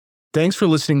Thanks for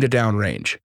listening to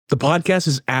Downrange. The podcast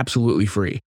is absolutely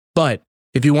free, but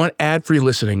if you want ad-free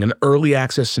listening and early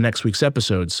access to next week's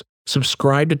episodes,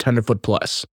 subscribe to Tenderfoot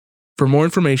Plus. For more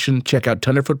information, check out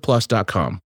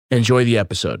tenderfootplus.com. Enjoy the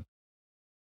episode.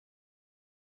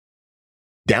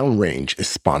 Downrange is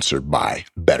sponsored by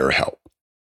BetterHelp.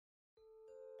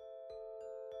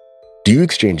 Do you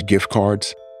exchange gift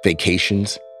cards,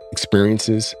 vacations,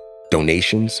 experiences,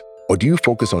 donations, or do you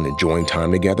focus on enjoying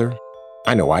time together?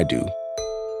 I know I do.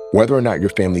 Whether or not your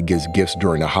family gives gifts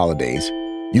during the holidays,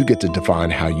 you get to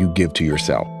define how you give to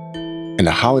yourself. And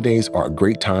the holidays are a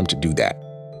great time to do that.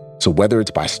 So whether it's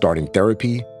by starting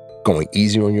therapy, going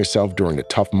easy on yourself during the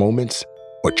tough moments,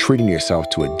 or treating yourself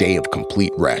to a day of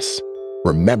complete rest,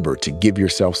 remember to give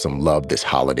yourself some love this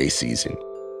holiday season.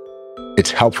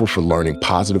 It's helpful for learning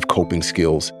positive coping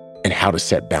skills and how to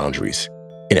set boundaries.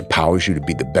 It empowers you to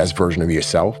be the best version of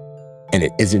yourself, and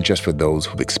it isn't just for those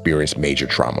who've experienced major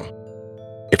trauma.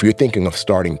 If you're thinking of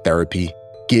starting therapy,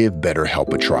 give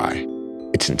BetterHelp a try.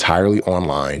 It's entirely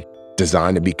online,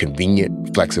 designed to be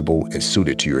convenient, flexible, and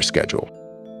suited to your schedule.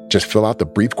 Just fill out the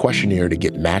brief questionnaire to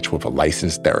get matched with a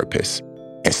licensed therapist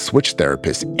and switch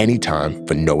therapists anytime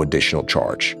for no additional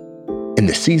charge. In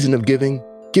the season of giving,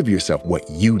 give yourself what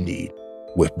you need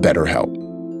with BetterHelp.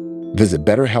 Visit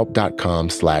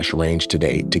betterhelp.com/range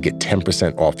today to get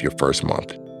 10% off your first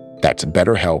month. That's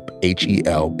BetterHelp,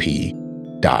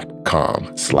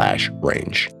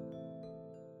 HELP.com/range.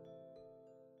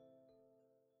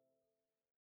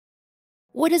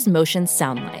 What does motion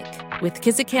sound like? With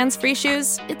Kizikans free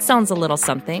shoes, it sounds a little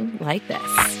something like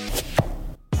this.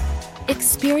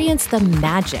 Experience the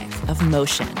magic of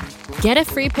motion. Get a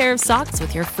free pair of socks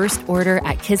with your first order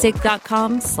at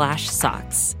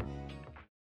kizik.com/socks.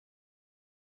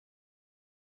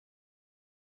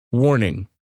 Warning.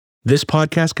 This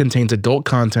podcast contains adult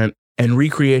content and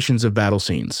recreations of battle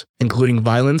scenes, including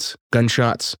violence,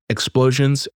 gunshots,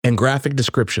 explosions, and graphic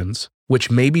descriptions, which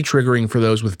may be triggering for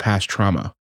those with past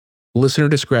trauma. Listener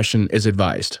discretion is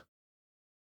advised.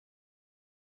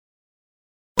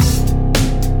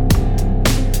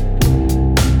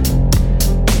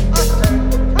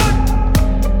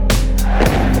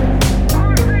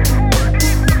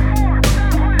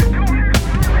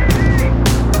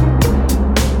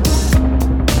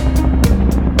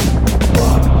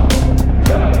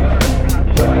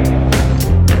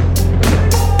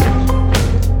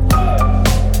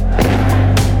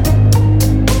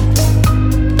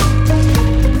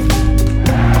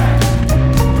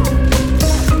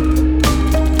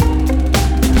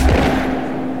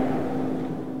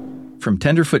 From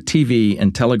Tenderfoot TV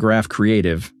and Telegraph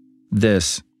Creative,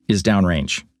 this is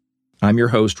Downrange. I'm your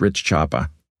host, Rich Chapa.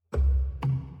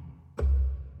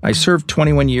 I served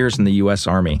 21 years in the U.S.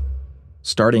 Army,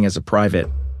 starting as a private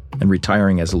and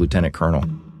retiring as a lieutenant colonel.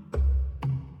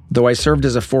 Though I served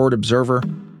as a forward observer,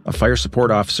 a fire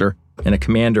support officer, and a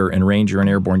commander in Ranger and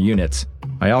Airborne units,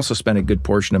 I also spent a good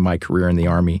portion of my career in the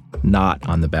Army not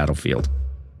on the battlefield.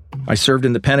 I served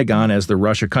in the Pentagon as the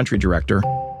Russia Country Director,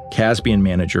 Caspian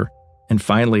Manager, and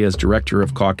finally as Director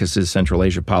of Caucasus Central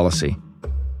Asia Policy.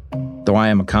 Though I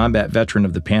am a combat veteran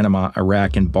of the Panama,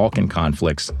 Iraq, and Balkan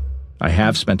conflicts, I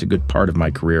have spent a good part of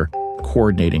my career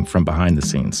coordinating from behind the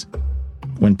scenes.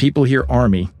 When people hear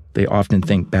Army, they often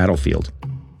think battlefield.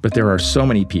 But there are so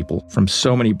many people from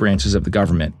so many branches of the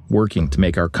government working to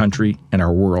make our country and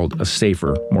our world a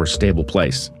safer, more stable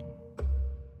place.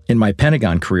 In my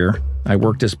Pentagon career, I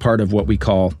worked as part of what we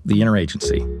call the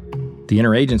Interagency. The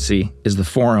Interagency is the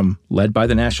forum led by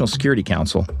the National Security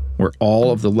Council where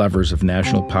all of the levers of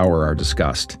national power are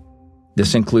discussed.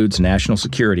 This includes national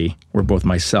security, where both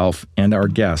myself and our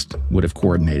guest would have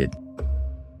coordinated.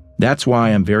 That's why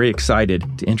I'm very excited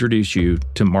to introduce you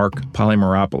to Marc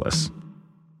Polymeropoulos.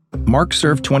 Marc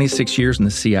served 26 years in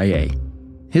the CIA.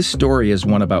 His story is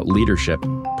one about leadership,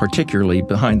 particularly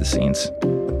behind the scenes.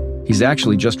 He's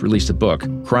actually just released a book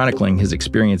chronicling his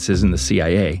experiences in the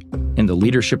CIA and the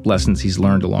leadership lessons he's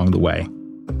learned along the way.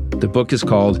 The book is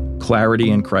called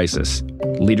Clarity in Crisis: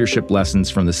 Leadership Lessons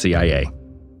from the CIA.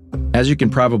 As you can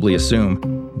probably assume,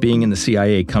 being in the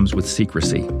CIA comes with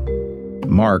secrecy.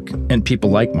 Marc, and people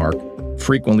like Marc,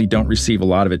 frequently don't receive a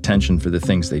lot of attention for the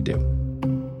things they do.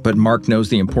 But Marc knows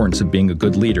the importance of being a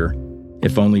good leader,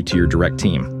 if only to your direct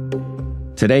team.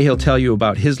 Today he'll tell you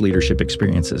about his leadership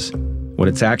experiences, what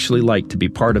it's actually like to be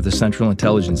part of the Central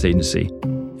Intelligence Agency,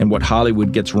 and what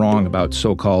Hollywood gets wrong about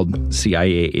so-called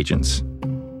CIA agents.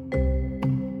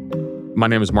 My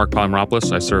name is Marc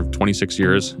Polymeropoulos. I served 26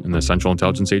 years in the Central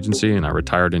Intelligence Agency, and I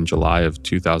retired in July of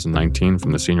 2019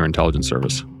 from the Senior Intelligence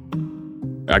Service.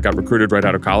 I got recruited right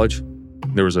out of college.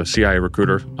 There was a CIA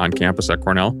recruiter on campus at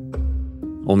Cornell.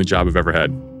 only job I've ever had.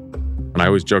 And I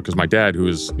always joke because my dad, who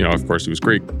is, of course he was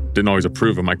Greek, didn't always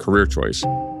approve of my career choice.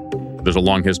 There's a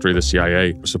long history of the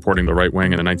CIA supporting the right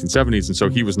wing in the 1970s, and so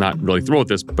he was not really thrilled with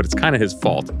this, but it's kind of his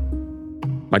fault.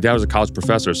 My dad was a college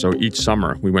professor, so each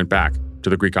summer we went back to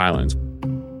the Greek islands.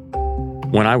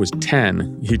 When I was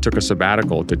 10, he took a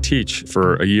sabbatical to teach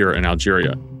for a year in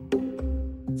Algeria.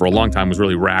 For a long time, was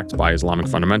really racked by Islamic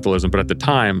fundamentalism, but at the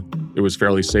time, it was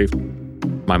fairly safe.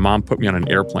 My mom put me on an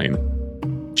airplane,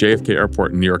 JFK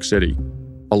Airport in New York City,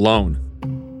 alone.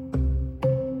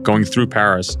 Going through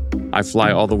Paris, I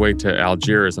fly all the way to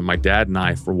Algiers, and my dad and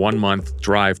I, for 1 month,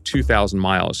 drive 2,000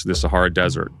 miles to the Sahara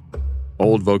Desert.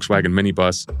 Old Volkswagen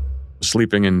minibus,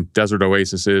 sleeping in desert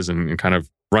oases and kind of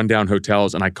rundown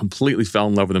hotels, and I completely fell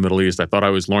in love with the Middle East. I thought I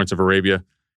was Lawrence of Arabia.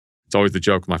 It's always the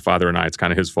joke with my father and I. It's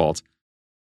kind of his fault.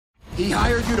 He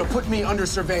hired you to put me under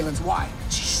surveillance. Why?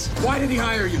 Jeez. Why did he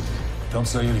hire you? Don't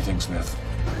say anything, Smith.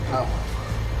 No.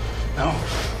 No.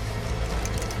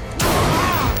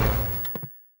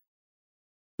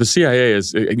 The CIA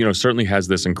is, certainly has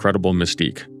this incredible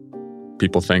mystique.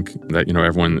 People think that,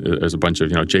 everyone is a bunch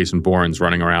of, Jason Bournes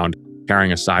running around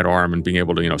carrying a sidearm and being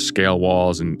able to, scale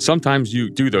walls. And sometimes you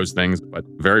do those things, but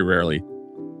very rarely.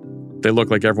 They look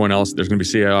like everyone else. There's going to be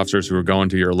CIA officers who are going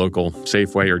to your local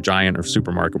Safeway or Giant or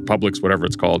supermarket, Publix, whatever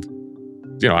it's called.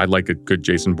 I'd like a good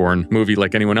Jason Bourne movie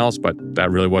like anyone else, but that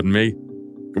really wasn't me.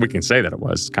 We can say that it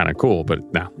was kind of cool, but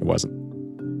no, it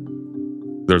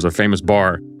wasn't. There's a famous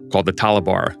bar called the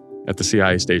Talibar at the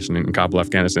CIA station in Kabul,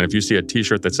 Afghanistan. If you see a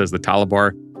t-shirt that says the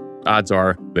Talibar, odds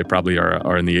are they probably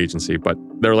are in the agency, but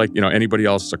they're like, anybody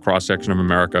else, a cross-section of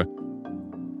America.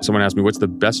 Someone asked me, what's the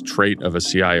best trait of a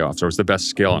CIA officer? What's the best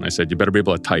skill? And I said, you better be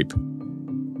able to type.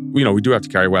 We do have to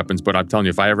carry weapons, but I'm telling you,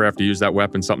 if I ever have to use that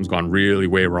weapon, something's gone really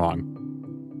way wrong.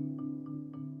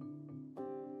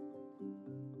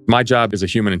 My job is a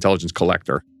human intelligence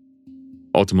collector.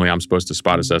 Ultimately, I'm supposed to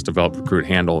spot, assess, develop, recruit,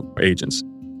 handle agents.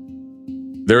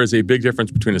 There is a big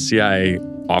difference between a CIA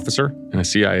officer and a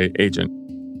CIA agent.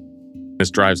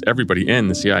 This drives everybody in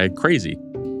the CIA crazy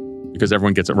because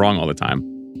everyone gets it wrong all the time.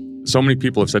 So many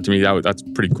people have said to me, that's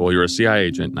pretty cool, you're a CIA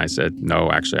agent. And I said,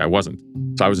 no, actually, I wasn't.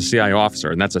 So I was a CIA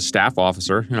officer, and that's a staff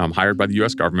officer. I'm hired by the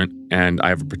U.S. government, and I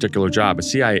have a particular job. A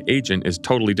CIA agent is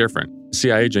totally different. A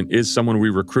CIA agent is someone we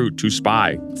recruit to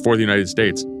spy for the United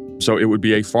States. So it would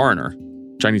be a foreigner,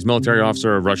 Chinese military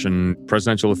officer, a Russian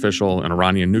presidential official, an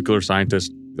Iranian nuclear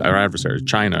scientist, our adversaries,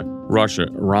 China, Russia,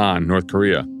 Iran, North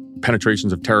Korea,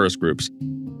 penetrations of terrorist groups,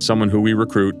 someone who we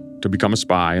recruit to become a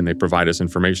spy, and they provide us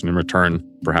information in return.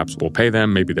 Perhaps we'll pay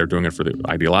them. Maybe they're doing it for the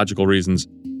ideological reasons.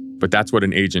 But that's what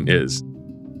an agent is.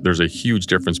 There's a huge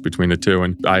difference between the two.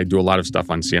 And I do a lot of stuff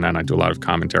on CNN. I do a lot of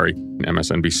commentary on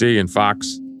MSNBC and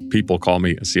Fox. People call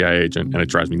me a CIA agent, and it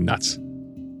drives me nuts.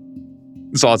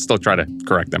 So I'll still try to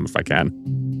correct them if I can.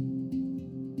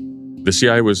 The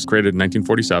CIA was created in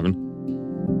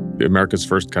 1947. America's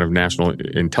first kind of national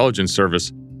intelligence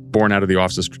service, born out of the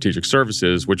Office of Strategic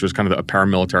Services, which was kind of a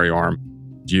paramilitary arm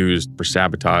used for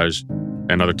sabotage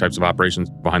and other types of operations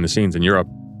behind the scenes in Europe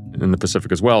and in the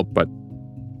Pacific as well. But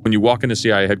when you walk into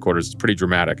CIA headquarters, it's pretty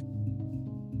dramatic.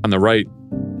 On the right,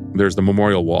 there's the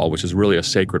Memorial Wall, which is really a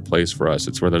sacred place for us.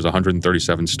 It's where there's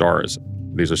 137 stars.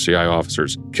 These are CIA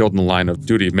officers killed in the line of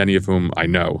duty, many of whom I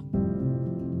know.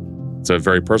 It's a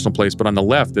very personal place. But on the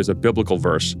left, there's a biblical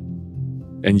verse.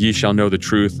 And ye shall know the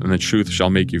truth, and the truth shall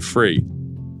make you free.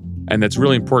 And that's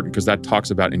really important because that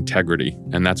talks about integrity.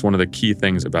 And that's one of the key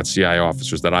things about CIA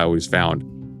officers that I always found,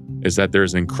 is that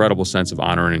there's an incredible sense of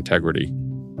honor and integrity.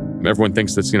 Everyone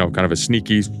thinks that's, kind of a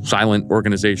sneaky, silent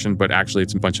organization, but actually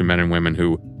it's a bunch of men and women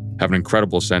who have an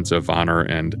incredible sense of honor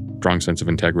and strong sense of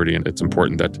integrity. And it's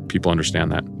important that people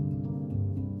understand that.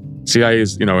 CIA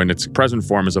is, in its present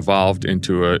form has evolved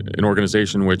into an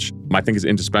organization which I think is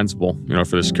indispensable,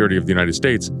 for the security of the United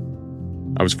States.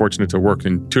 I was fortunate to work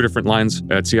in two different lines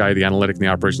at CIA, the analytic and the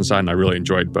operations side, and I really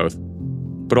enjoyed both.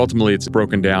 But ultimately, it's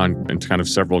broken down into kind of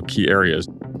several key areas.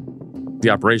 The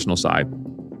operational side,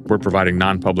 we're providing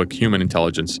non-public human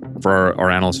intelligence for our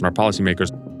analysts and our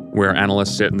policymakers, where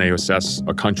analysts sit and they assess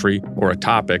a country or a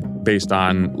topic based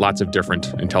on lots of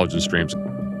different intelligence streams.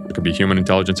 It could be human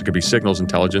intelligence, it could be signals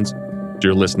intelligence.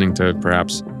 You're listening to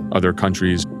perhaps other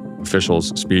countries'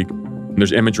 officials speak. And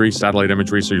there's imagery, satellite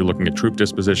imagery, so you're looking at troop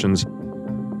dispositions.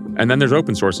 And then there's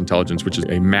open source intelligence, which is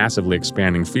a massively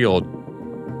expanding field,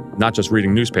 not just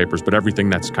reading newspapers, but everything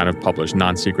that's kind of published,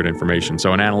 non-secret information.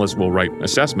 So an analyst will write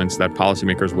assessments that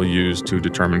policymakers will use to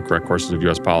determine correct courses of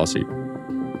U.S. policy.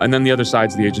 And then the other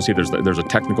sides of the agency, there's a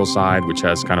technical side, which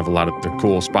has kind of a lot of the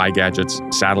cool spy gadgets,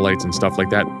 satellites and stuff like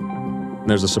that. And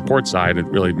there's a support side, it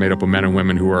really made up of men and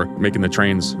women who are making the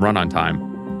trains run on time.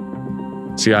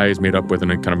 CIA is made up with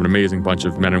kind of an amazing bunch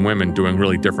of men and women doing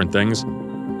really different things.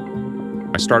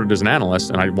 I started as an analyst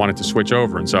and I wanted to switch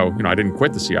over. And so, I didn't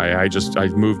quit the CIA. I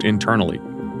moved internally.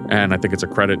 And I think it's a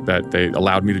credit that they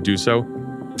allowed me to do so.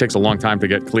 It takes a long time to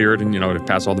get cleared and, to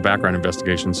pass all the background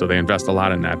investigations. So they invest a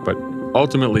lot in that. But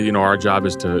ultimately, our job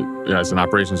is to, as an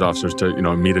operations officer, is to,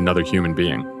 meet another human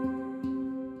being.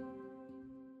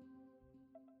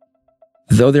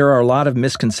 Though there are a lot of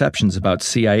misconceptions about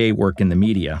CIA work in the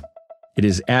media, it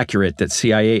is accurate that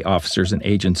CIA officers and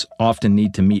agents often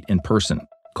need to meet in person,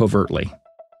 covertly.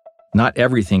 Not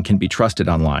everything can be trusted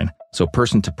online, so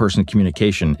person-to-person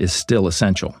communication is still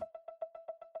essential.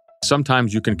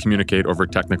 Sometimes you can communicate over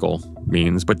technical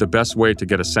means, but the best way to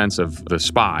get a sense of the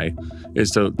spy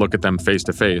is to look at them face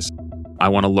to face. I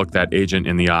want to look that agent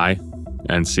in the eye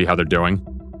and see how they're doing.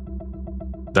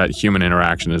 That human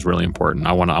interaction is really important.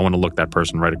 I want to look that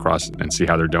person right across and see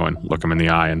how they're doing, look them in the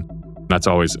eye. And that's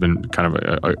always been kind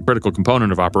of a critical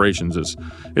component of operations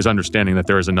is understanding that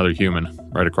there is another human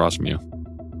right across from you.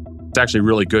 It's actually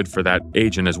really good for that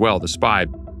agent as well, the spy.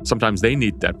 Sometimes they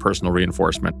need that personal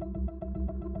reinforcement.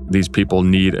 These people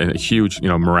need a huge,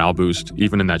 morale boost,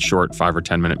 even in that short 5 or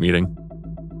 10 minute meeting.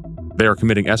 They are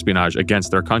committing espionage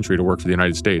against their country to work for the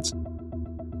United States.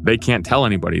 They can't tell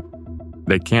anybody.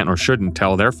 They can't or shouldn't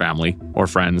tell their family or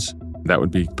friends. That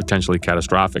would be potentially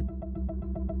catastrophic.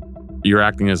 You're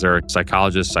acting as their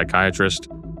psychologist, psychiatrist,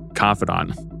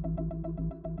 confidant.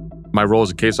 My role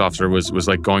as a case officer was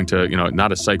like going to,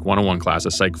 not a Psych 101 class,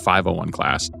 a Psych 501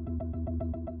 class.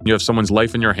 You have someone's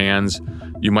life in your hands.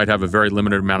 You might have a very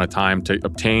limited amount of time to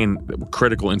obtain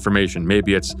critical information.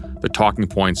 Maybe it's the talking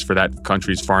points for that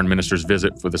country's foreign minister's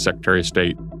visit with the Secretary of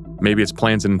State. Maybe it's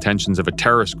plans and intentions of a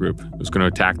terrorist group who's going to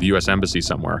attack the U.S. Embassy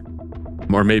somewhere.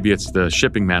 Or maybe it's the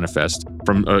shipping manifest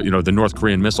from, the North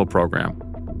Korean missile program.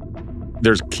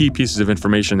 There's key pieces of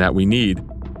information that we need.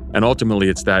 And ultimately,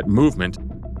 it's that movement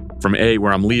from A,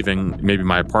 where I'm leaving maybe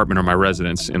my apartment or my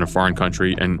residence in a foreign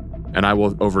country, and I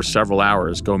will, over several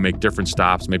hours, go make different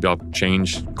stops. Maybe I'll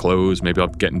change clothes. Maybe I'll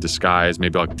get in disguise.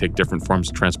 Maybe I'll take different forms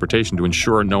of transportation to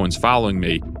ensure no one's following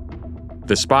me.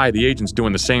 The spy, the agent's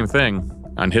doing the same thing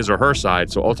on his or her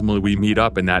side. So ultimately, we meet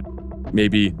up in that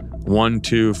maybe 1,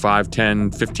 2, 5,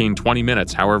 10, 15, 20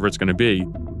 minutes, however it's going to be.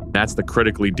 That's the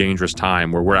critically dangerous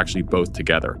time where we're actually both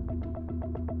together.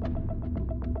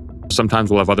 Sometimes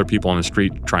we'll have other people on the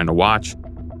street trying to watch.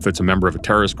 If it's a member of a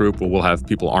terrorist group, we'll have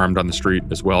people armed on the street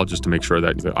as well, just to make sure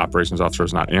that the operations officer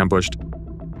is not ambushed.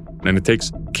 And it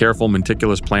takes careful,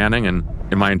 meticulous planning. And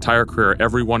in my entire career,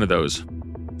 every one of those,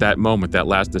 that moment, that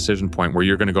last decision point where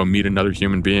you're going to go meet another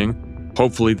human being,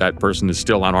 hopefully that person is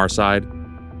still on our side.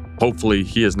 Hopefully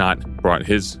he has not brought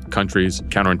his country's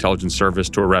counterintelligence service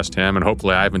to arrest him. And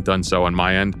hopefully I haven't done so on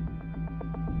my end.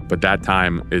 But that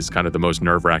time is kind of the most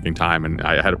nerve-wracking time. And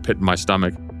I had a pit in my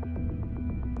stomach.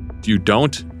 If you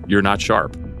don't, you're not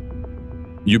sharp.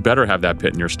 You better have that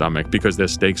pit in your stomach because the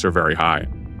stakes are very high.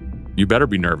 You better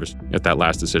be nervous at that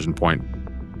last decision point.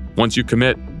 Once you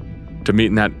commit to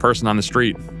meeting that person on the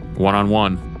street,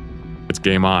 one-on-one, it's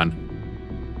game on.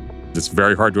 It's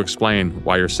very hard to explain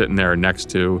why you're sitting there next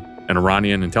to an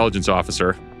Iranian intelligence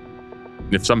officer.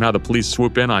 If somehow the police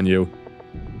swoop in on you,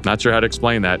 not sure how to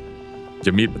explain that.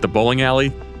 You meet at the bowling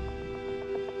alley?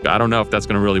 I don't know if that's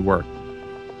going to really work.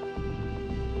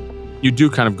 You do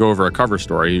kind of go over a cover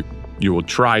story. You will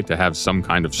try to have some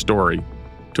kind of story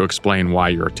to explain why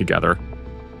you're together.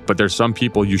 But there's some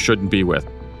people you shouldn't be with.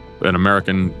 An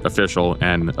American official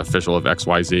and official of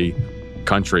XYZ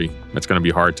country, it's going to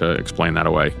be hard to explain that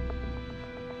away.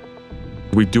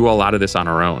 We do a lot of this on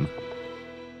our own.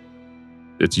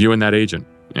 It's you and that agent,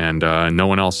 and no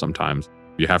one else sometimes.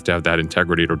 You have to have that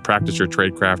integrity to practice your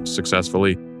tradecraft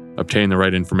successfully, obtain the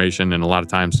right information, and a lot of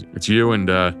times it's you and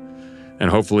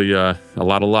hopefully a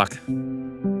lot of luck.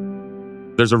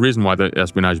 There's a reason why the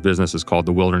espionage business is called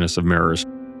the wilderness of mirrors.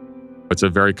 It's a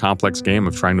very complex game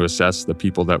of trying to assess the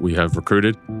people that we have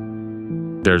recruited.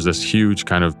 There's this huge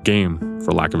kind of game,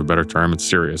 for lack of a better term. It's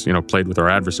serious, played with our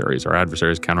adversaries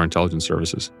counterintelligence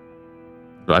services.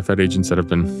 I've had agents that have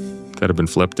been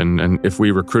flipped, and if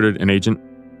we recruited an agent,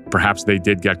 perhaps they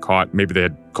did get caught. Maybe they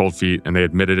had cold feet and they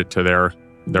admitted it to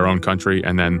their own country,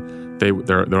 and then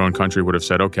their own country would have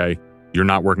said, okay, you're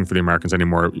not working for the Americans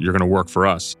anymore. You're going to work for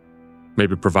us.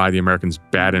 Maybe provide the Americans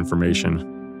bad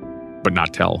information, but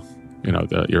not tell,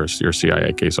 your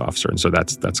CIA case officer. And so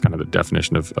that's kind of the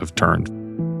definition of turned.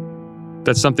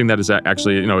 That's something that is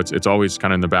actually, it's always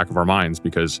kind of in the back of our minds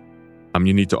because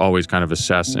you need to always kind of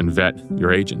assess and vet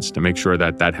your agents to make sure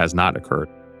that that has not occurred.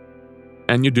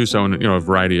 And you do so in a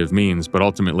variety of means, but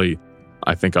ultimately,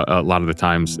 I think a lot of the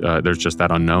times there's just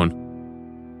that unknown.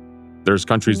 There's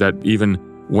countries that even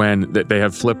when they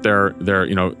have flipped their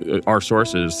our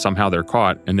sources, somehow they're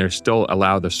caught, and they still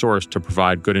allow the source to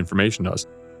provide good information to us.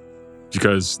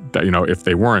 Because if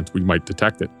they weren't, we might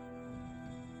detect it.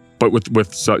 But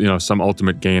with some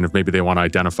ultimate gain of maybe they want to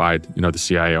identify the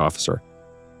CIA officer,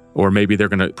 or maybe they're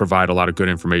going to provide a lot of good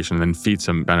information and then feed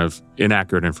some kind of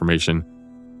inaccurate information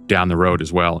down the road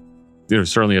as well.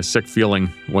 Certainly a sick feeling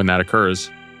when that occurs.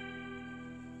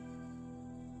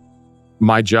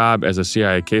 My job as a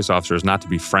CIA case officer is not to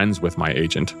be friends with my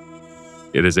agent.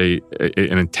 It is an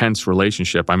intense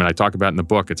relationship. I mean, I talk about it in the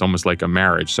book. It's almost like a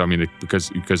marriage. So, I mean,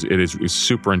 because it is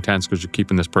super intense because you're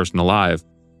keeping this person alive.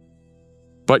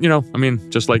 But,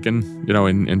 just like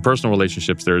in personal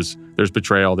relationships, there's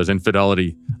betrayal, there's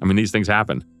infidelity. I mean, these things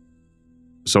happen.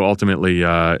 So ultimately,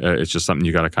 it's just something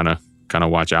you got to kind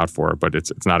of watch out for. But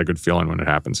it's not a good feeling when it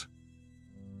happens.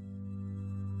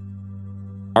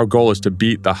 Our goal is to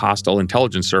beat the hostile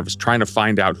intelligence service trying to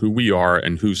find out who we are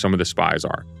and who some of the spies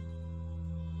are.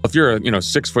 If you're a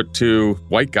 6'2"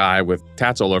 white guy with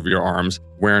tats all over your arms,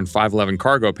 wearing 5'11"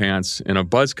 cargo pants and a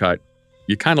buzz cut,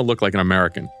 you kind of look like an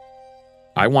American.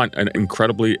 I want an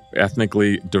incredibly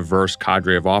ethnically diverse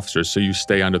cadre of officers so you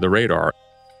stay under the radar.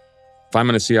 If I'm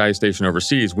in a CIA station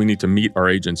overseas, we need to meet our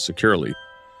agents securely.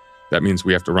 That means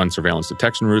we have to run surveillance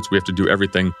detection routes. We have to do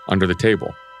everything under the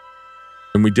table.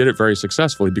 And we did it very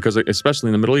successfully because, especially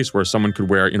in the Middle East, where someone could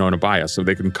wear, an abaya, so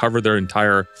they can cover their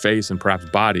entire face and perhaps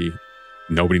body.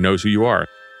 Nobody knows who you are.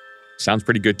 Sounds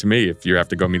pretty good to me if you have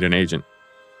to go meet an agent.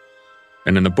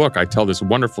 And in the book, I tell this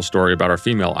wonderful story about our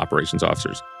female operations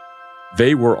officers.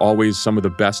 They were always some of the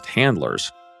best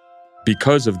handlers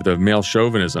because of the male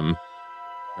chauvinism,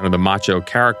 the macho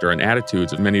character and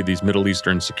attitudes of many of these Middle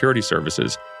Eastern security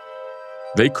services.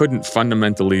 They couldn't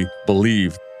fundamentally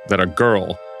believe that a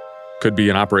girl could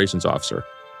be an operations officer.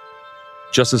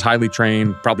 Just as highly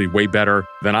trained, probably way better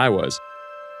than I was.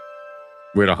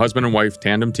 We had a husband and wife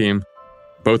tandem team.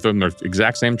 Both of them the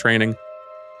exact same training.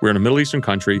 We were in a Middle Eastern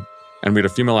country, and we had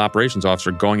a female operations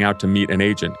officer going out to meet an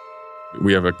agent.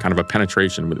 We have a kind of a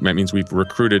penetration. That means we've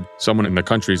recruited someone in the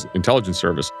country's intelligence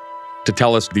service to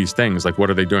tell us these things, like what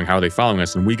are they doing, how are they following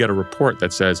us? And we get a report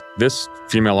that says this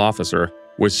female officer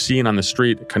was seen on the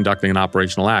street conducting an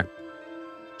operational act.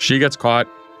 She gets caught.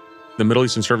 The Middle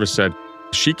Eastern service said,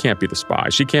 she can't be the spy.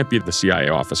 She can't be the CIA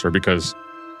officer because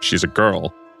she's a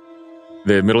girl.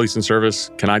 The Middle Eastern service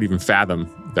cannot even fathom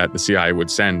that the CIA would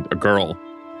send a girl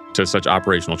to such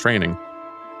operational training.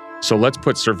 So let's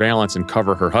put surveillance and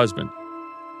cover her husband,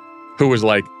 who was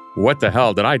like, what the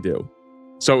hell did I do?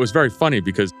 So it was very funny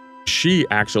because she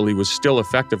actually was still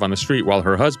effective on the street while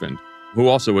her husband, who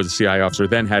also was a CIA officer,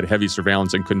 then had heavy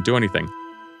surveillance and couldn't do anything.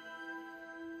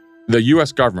 The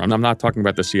U.S. government, I'm not talking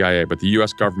about the CIA, but the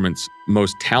U.S. government's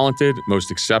most talented,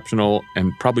 most exceptional,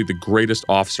 and probably the greatest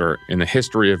officer in the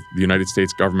history of the United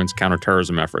States government's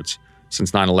counterterrorism efforts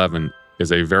since 9/11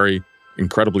 is a very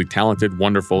incredibly talented,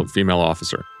 wonderful female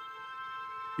officer.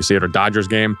 You see at a Dodgers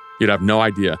game, you'd have no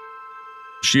idea.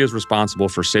 She is responsible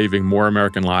for saving more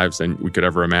American lives than we could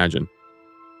ever imagine.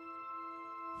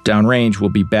 Downrange will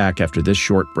be back after this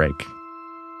short break.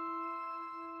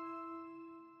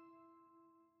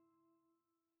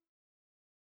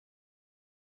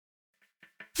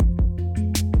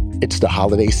 It's the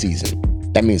holiday season.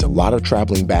 That means a lot of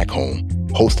traveling back home,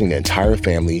 hosting the entire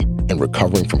family, and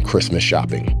recovering from Christmas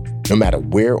shopping. No matter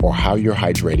where or how you're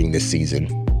hydrating this season,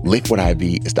 Liquid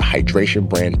IV is the hydration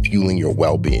brand fueling your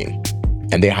well-being.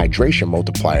 And their hydration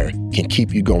multiplier can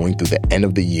keep you going through the end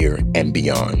of the year and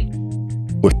beyond.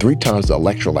 With 3 times the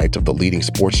electrolytes of the leading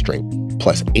sports drink,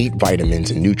 plus 8 vitamins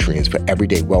and nutrients for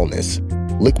everyday wellness,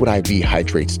 Liquid IV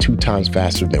hydrates 2 times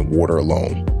faster than water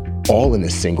alone, all in a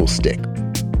single stick.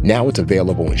 Now it's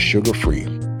available in sugar-free.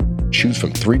 Choose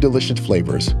from 3 delicious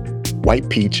flavors: white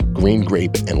peach, green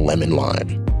grape, and lemon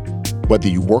lime. Whether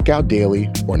you work out daily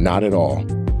or not at all,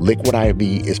 Liquid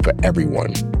IV is for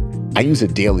everyone. I use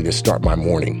it daily to start my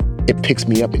morning. It picks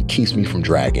me up and keeps me from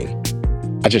dragging.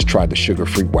 I just tried the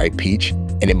sugar-free white peach,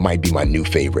 and it might be my new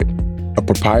favorite. A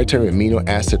proprietary amino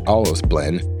acid allulose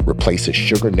blend replaces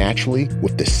sugar naturally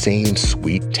with the same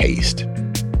sweet taste.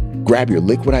 Grab your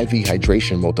Liquid IV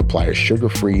Hydration Multiplier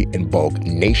sugar-free in bulk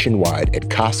nationwide at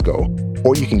Costco,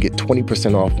 or you can get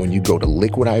 20% off when you go to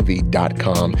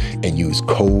liquidiv.com and use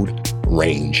code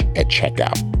RANGE at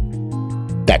checkout.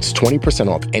 That's 20%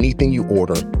 off anything you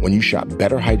order when you shop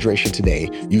Better Hydration today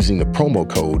using the promo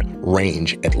code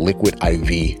RANGE at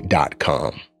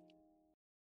liquidiv.com.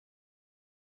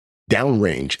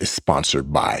 Downrange is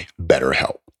sponsored by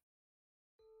BetterHelp.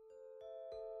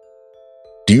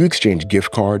 Do you exchange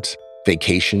gift cards,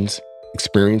 vacations,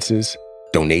 experiences,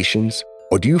 donations,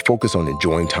 Or do you focus on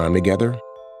enjoying time together?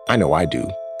 I know I do.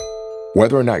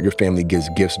 Whether or not your family gives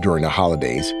gifts during the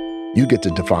holidays, you get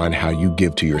to define how you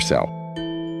give to yourself.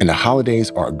 And the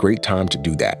holidays are a great time to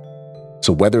do that.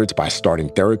 So whether it's by starting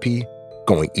therapy,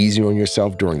 going easy on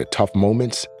yourself during the tough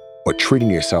moments, or treating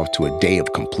yourself to a day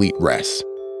of complete rest,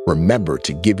 remember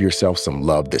to give yourself some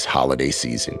love this holiday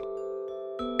season.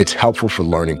 It's helpful for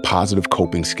learning positive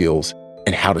coping skills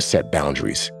and how to set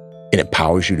boundaries. It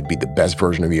empowers you to be the best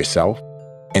version of yourself,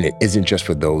 and it isn't just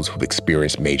for those who've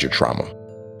experienced major trauma.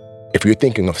 If you're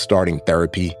thinking of starting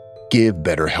therapy, give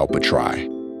BetterHelp a try.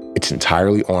 It's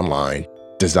entirely online,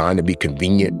 designed to be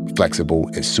convenient, flexible,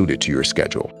 and suited to your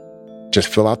schedule. Just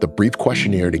fill out the brief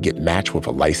questionnaire to get matched with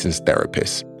a licensed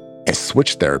therapist and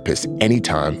switch therapists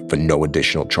anytime for no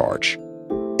additional charge.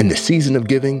 In the season of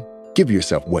giving, give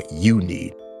yourself what you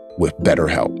need with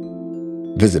BetterHelp.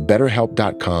 Visit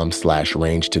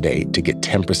BetterHelp.com/range today to get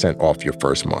 10% off your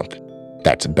first month.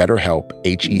 That's BetterHelp,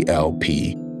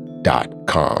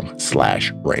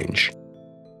 HELP.com/range.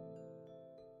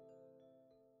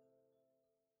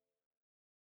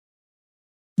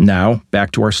 Now,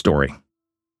 back to our story.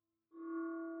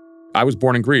 I was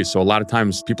born in Greece, so a lot of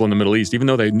times people in the Middle East, even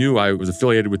though they knew I was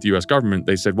affiliated with the U.S. government,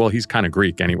 they said, well, he's kind of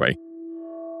Greek anyway.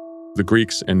 The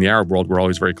Greeks and the Arab world were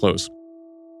always very close.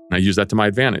 And I used that to my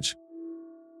advantage.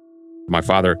 My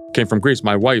father came from Greece.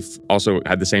 My wife also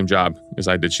had the same job as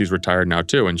I did. She's retired now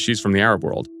too, and she's from the Arab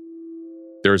world.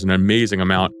 There's an amazing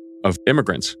amount of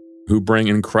immigrants who bring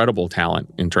incredible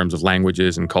talent in terms of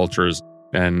languages and cultures.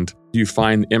 And you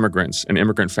find immigrants and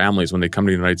immigrant families, when they come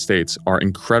to the United States, are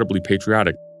incredibly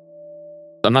patriotic.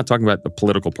 I'm not talking about the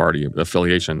political party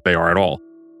affiliation. They are at all.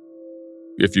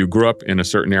 If you grew up in a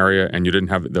certain area and you didn't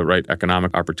have the right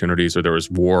economic opportunities, or there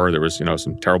was war, there was,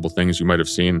 some terrible things you might have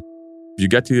seen. If you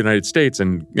get to the United States,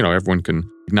 and, everyone can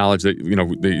acknowledge that,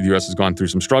 the U.S. has gone through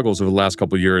some struggles over the last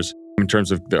couple of years in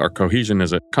terms of our cohesion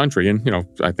as a country. And,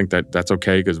 I think that that's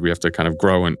okay because we have to kind of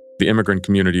grow. And the immigrant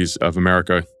communities of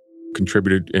America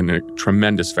contributed in a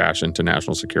tremendous fashion to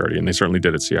national security, and they certainly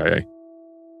did at CIA.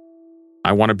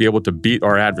 I want to be able to beat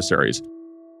our adversaries.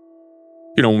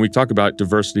 When we talk about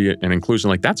diversity and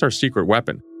inclusion, that's our secret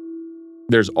weapon.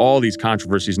 There's all these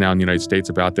controversies now in the United States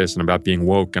about this and about being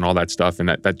woke and all that stuff, and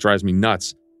that drives me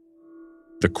nuts.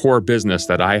 The core business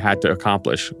that I had to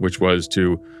accomplish, which was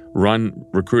to run,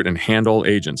 recruit, and handle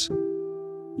agents.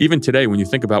 Even today, when you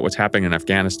think about what's happening in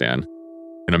Afghanistan,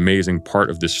 an amazing part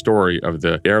of this story of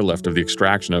the airlift, of the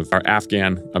extraction of our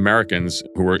Afghan Americans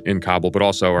who were in Kabul, but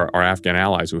also our Afghan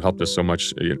allies who helped us so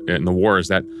much in the war, is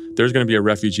that there's going to be a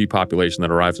refugee population that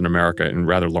arrives in America in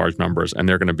rather large numbers, and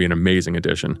they're going to be an amazing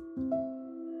addition.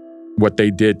 What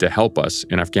they did to help us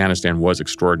in Afghanistan was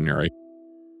extraordinary.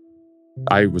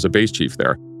 I was a base chief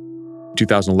there.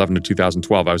 2011 to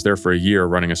 2012, I was there for a year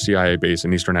running a CIA base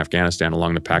in eastern Afghanistan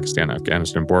along the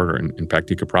Pakistan-Afghanistan border in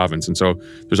Paktika province. And so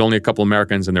there's only a couple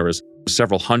Americans, and there was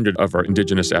several hundred of our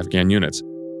indigenous Afghan units.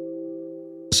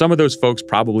 Some of those folks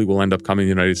probably will end up coming to the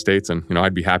United States, and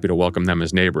I'd be happy to welcome them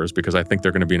as neighbors because I think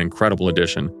they're going to be an incredible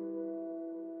addition.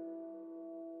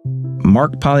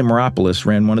 Marc Polymeropoulos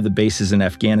ran one of the bases in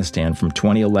Afghanistan from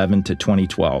 2011 to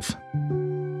 2012.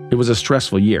 It was a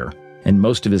stressful year, and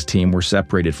most of his team were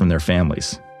separated from their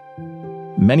families.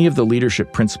 Many of the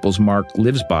leadership principles Marc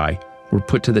lives by were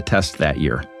put to the test that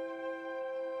year.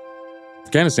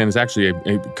 Afghanistan is actually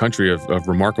a country of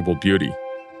remarkable beauty.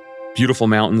 Beautiful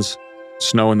mountains,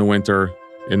 snow in the winter.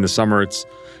 In the summer,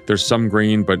 there's some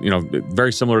green, but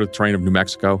very similar to the terrain of New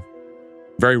Mexico.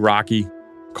 Very rocky,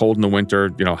 cold in the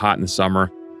winter, hot in the summer.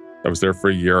 I was there for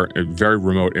a year, a very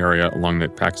remote area along the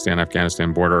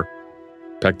Pakistan-Afghanistan border.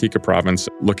 Paktika province,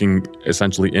 looking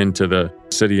essentially into the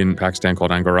city in Pakistan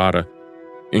called Angorada.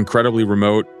 Incredibly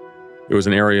remote. It was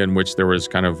an area in which there was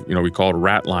kind of, we call it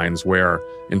rat lines, where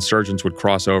insurgents would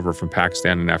cross over from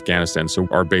Pakistan and Afghanistan. So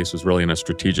our base was really in a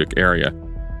strategic area.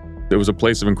 It was a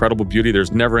place of incredible beauty.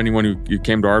 There's never anyone who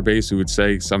came to our base who would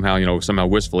say somehow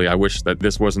wistfully, I wish that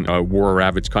this wasn't a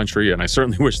war-ravaged country. And I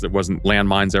certainly wish there wasn't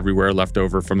landmines everywhere left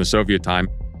over from the Soviet time.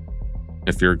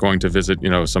 If you're going to visit,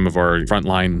 some of our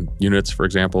frontline units, for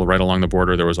example, right along the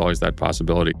border, there was always that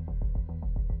possibility.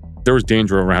 There was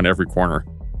danger around every corner.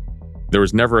 There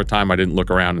was never a time I didn't look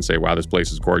around and say, wow, this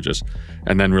place is gorgeous,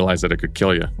 and then realize that it could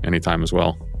kill you anytime as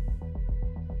well.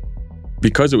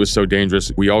 Because it was so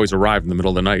dangerous, we always arrived in the middle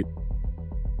of the night.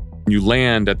 You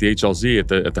land at the HLZ,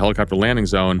 at the helicopter landing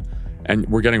zone, and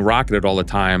we're getting rocketed all the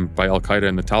time by Al-Qaeda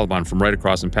and the Taliban from right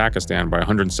across in Pakistan by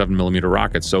 107-millimeter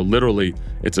rockets. So literally,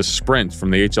 it's a sprint from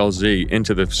the HLZ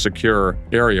into the secure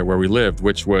area where we lived,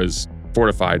 which was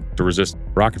fortified to resist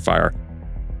rocket fire.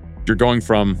 You're going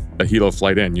from a helo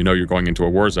flight in, you're going into a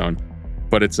war zone.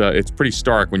 But it's pretty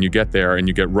stark when you get there and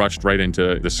you get rushed right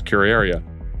into the secure area.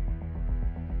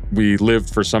 We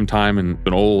lived for some time in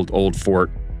an old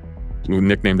fort. We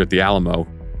nicknamed it the Alamo.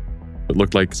 It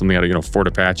looked like something out of, Fort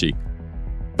Apache.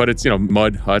 But it's,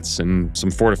 mud huts and some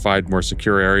fortified, more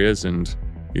secure areas, and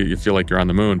you feel like you're on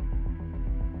the moon.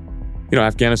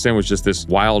 Afghanistan was just this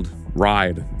wild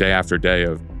ride day after day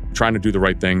of trying to do the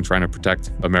right thing, trying to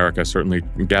protect America, certainly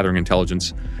gathering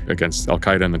intelligence against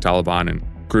Al-Qaeda and the Taliban and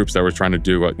groups that were trying to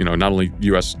do, not only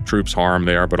U.S. troops harm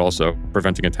there, but also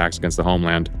preventing attacks against the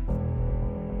homeland.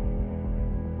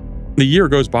 The year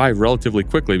goes by relatively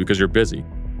quickly because you're busy.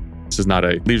 This is not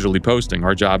a leisurely posting.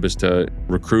 Our job is to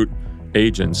recruit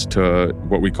agents to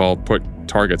what we call put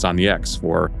targets on the X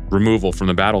for removal from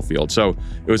the battlefield. So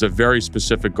it was a very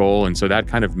specific goal, and so that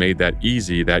kind of made that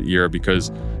easy that year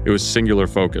because it was singular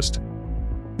focused.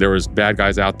 There was bad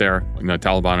guys out there, the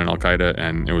Taliban and Al-Qaeda,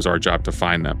 and it was our job to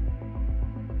find them.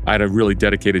 I had a really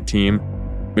dedicated team.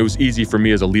 It was easy for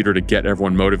me as a leader to get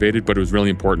everyone motivated, but it was really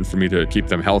important for me to keep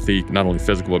them healthy, not only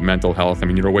physical, but mental health.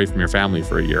 You're away from your family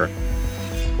for a year.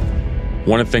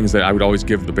 One of the things that I would always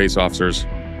give the base officers,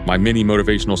 my mini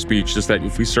motivational speech, just that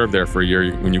if we serve there for a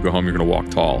year, when you go home, you're going to walk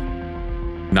tall.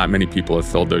 Not many people have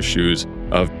filled those shoes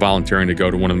of volunteering to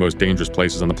go to one of the most dangerous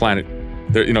places on the planet.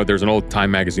 There's an old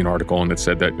Time magazine article, and it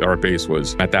said that our base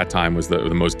was, at that time, was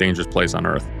the most dangerous place on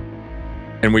Earth.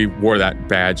 And we wore that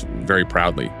badge very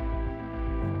proudly.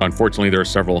 Unfortunately, there are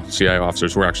several CIA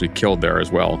officers who were actually killed there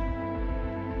as well.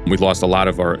 We lost a lot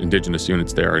of our indigenous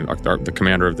units there, and the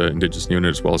commander of the indigenous unit,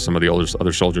 as well as some of the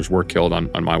other soldiers, were killed on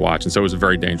my watch. And so it was a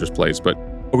very dangerous place. But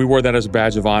we wore that as a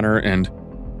badge of honor. And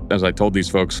as I told these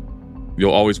folks, you'll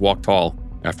always walk tall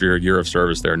after your year of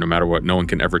service there, no matter what. No one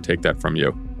can ever take that from you.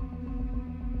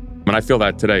 And I feel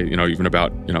that today, even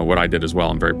about, what I did as well.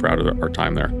 I'm very proud of our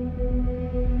time there.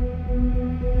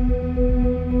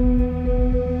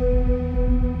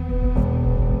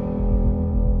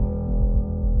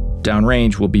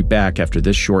 Downrange will be back after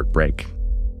this short break.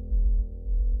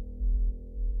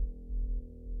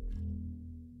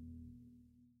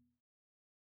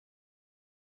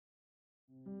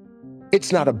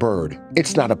 It's not a bird.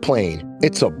 It's not a plane.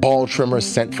 It's a ball trimmer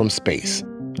sent from space.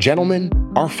 Gentlemen,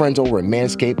 our friends over at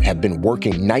Manscaped have been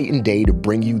working night and day to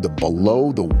bring you the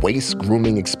below-the-waist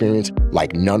grooming experience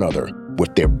like none other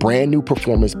with their brand new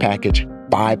performance package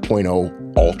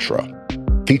 5.0 Ultra.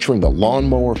 Featuring the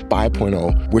Lawnmower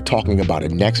 5.0, we're talking about a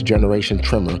next-generation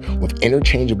trimmer with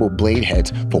interchangeable blade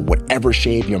heads for whatever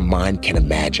shave your mind can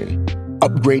imagine.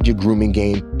 Upgrade your grooming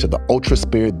game to the Ultra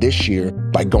Spirit this year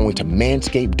by going to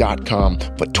manscaped.com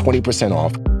for 20%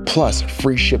 off, plus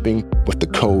free shipping with the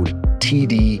code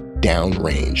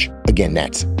TDDownrange. Again,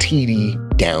 that's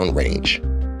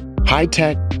TDDownrange. High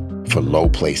tech for low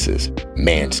places.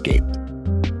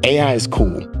 Manscaped. AI is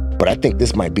cool, but I think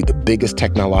this might be the biggest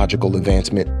technological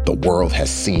advancement the world has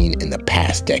seen in the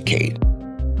past decade.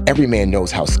 Every man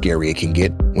knows how scary it can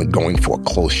get when going for a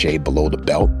close shave below the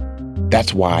belt.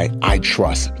 That's why I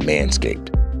trust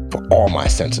Manscaped for all my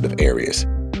sensitive areas.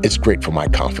 It's great for my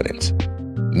confidence.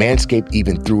 Manscaped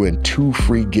even threw in 2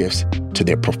 free gifts to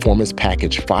their Performance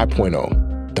Package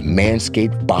 5.0, the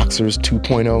Manscaped Boxers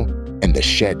 2.0, and the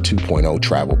Shed 2.0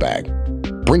 travel bag.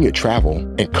 Bring your travel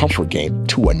and comfort game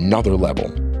to another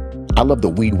level. I love the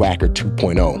Weed Whacker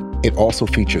 2.0. It also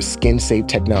features skin-safe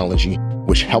technology,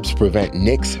 which helps prevent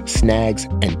nicks, snags,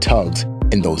 and tugs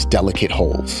in those delicate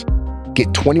holes.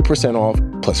 Get 20% off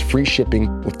plus free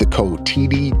shipping with the code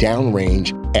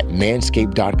TDDownrange at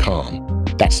manscaped.com.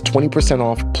 That's 20%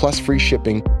 off plus free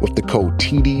shipping with the code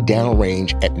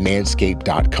TDDownrange at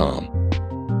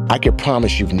manscaped.com. I can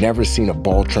promise you've never seen a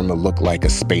ball trimmer look like a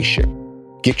spaceship.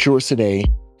 Get yours today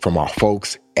from our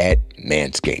folks at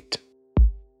Manscaped.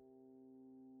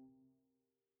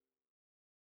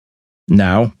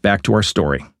 Now, back to our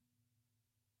story.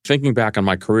 Thinking back on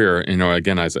my career,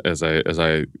 again, as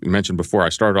I mentioned before, I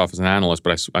started off as an analyst,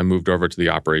 but I moved over to the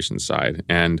operations side.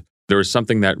 And there was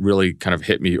something that really kind of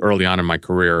hit me early on in my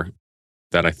career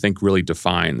that I think really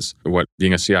defines what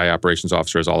being a CIA operations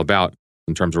officer is all about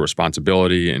in terms of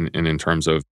responsibility and in terms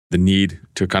of the need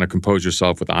to kind of compose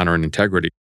yourself with honor and integrity.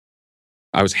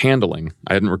 I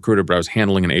hadn't recruited, but I was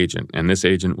handling an agent. And this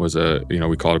agent was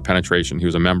we call it a penetration. He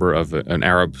was a member of an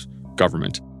Arab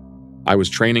government. I was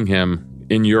training him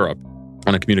in Europe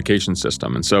on a communication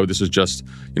system. And so this is just,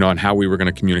 on how we were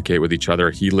going to communicate with each other.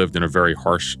 He lived in a very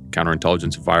harsh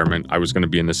counterintelligence environment. I was going to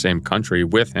be in the same country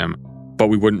with him, but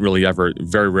we wouldn't really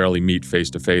very rarely meet face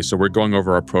to face. So we're going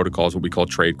over our protocols, what we call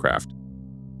tradecraft,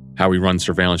 how we run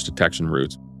surveillance detection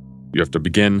routes. You have to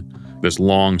begin this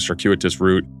long, circuitous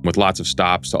route with lots of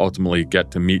stops to ultimately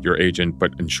get to meet your agent,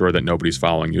 but ensure that nobody's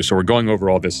following you. So we're going over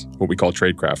all this, what we call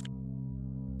tradecraft.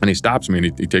 And he stops me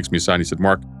and he takes me aside and he said,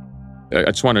 "Mark, I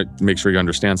just want to make sure you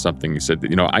understand something." He said,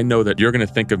 "I know that you're going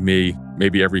to think of me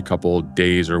maybe every couple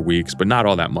days or weeks, but not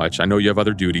all that much. I know you have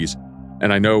other duties.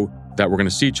 And I know that we're going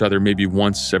to see each other maybe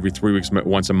once every 3 weeks,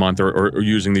 once a month, or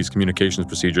using these communications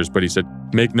procedures." But he said,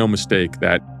 "Make no mistake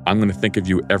that I'm going to think of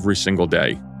you every single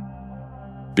day.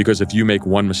 Because if you make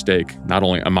one mistake, not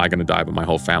only am I going to die, but my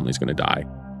whole family's going to die."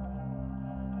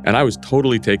 And I was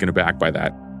totally taken aback by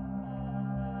that.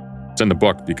 It's in the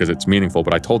book because it's meaningful,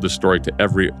 but I told this story to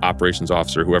every operations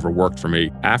officer who ever worked for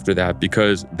me after that,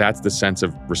 because that's the sense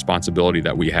of responsibility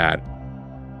that we had.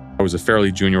 I was a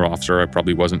fairly junior officer. I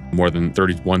probably wasn't more than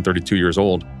 31, 32 years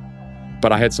old,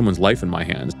 but I had someone's life in my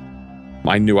hands.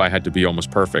 I knew I had to be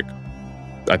almost perfect.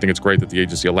 I think it's great that the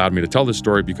agency allowed me to tell this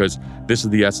story because this is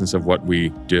the essence of what we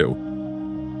do.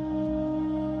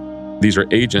 These are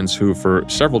agents who, for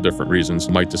several different reasons,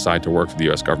 might decide to work for the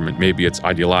U.S. government. Maybe it's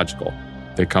ideological.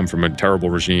 They come from a terrible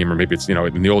regime, or maybe it's,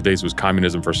 in the old days it was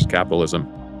communism versus capitalism.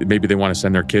 Maybe they want to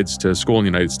send their kids to school in the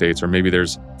United States, or maybe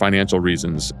there's financial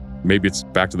reasons. Maybe it's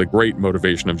back to the great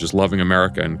motivation of just loving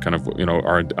America and kind of,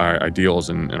 our ideals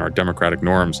and our democratic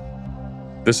norms.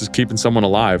 This is keeping someone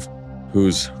alive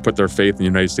who's put their faith in the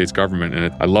United States government.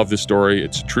 And I love this story.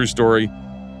 It's a true story.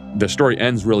 The story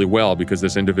ends really well because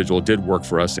this individual did work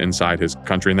for us inside his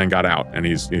country and then got out, and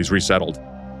he's resettled.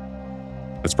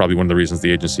 That's probably one of the reasons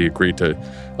the agency agreed to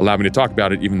allow me to talk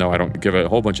about it, even though I don't give a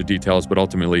whole bunch of details. But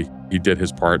ultimately, he did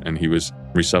his part and he was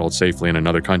resettled safely in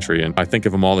another country. And I think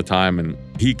of him all the time. And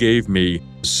he gave me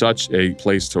such a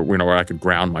place to, where I could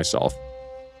ground myself.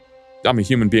 I'm a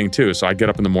human being too, so I get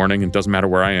up in the morning and it doesn't matter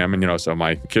where I am. And, so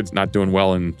my kid's not doing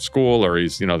well in school, or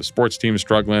he's, the sports team's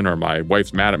struggling, or my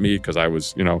wife's mad at me because I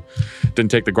was, didn't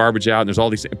take the garbage out. And there's all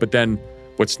these things. But then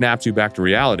what snaps you back to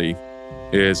reality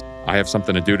is I have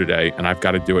something to do today and I've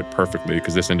got to do it perfectly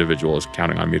because this individual is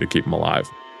counting on me to keep him alive.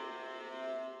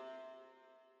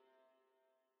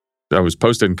 I was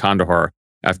posted in Kandahar,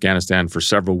 Afghanistan for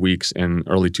several weeks in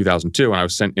early 2002, and I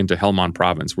was sent into Helmand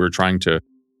province. We were trying to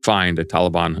find a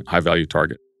Taliban high-value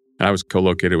target. And I was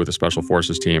co-located with a special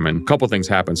forces team, and a couple things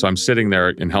happened. So I'm sitting there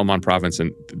in Helmand province,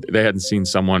 and they hadn't seen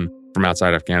someone from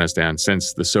outside Afghanistan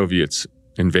since the Soviets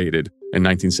invaded in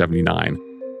 1979.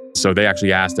 So they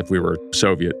actually asked if we were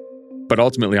Soviet. But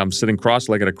ultimately, I'm sitting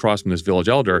cross-legged across from this village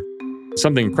elder.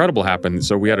 Something incredible happened.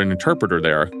 So we had an interpreter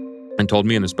there and told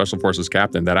me and the special forces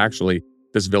captain that actually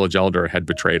this village elder had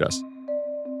betrayed us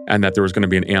and that there was going to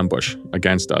be an ambush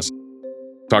against us.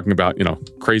 Talking about,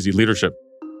 crazy leadership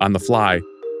on the fly.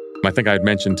 I think I had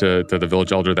mentioned to the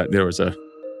village elder that there was a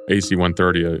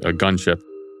AC-130, a gunship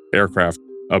aircraft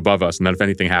above us, and that if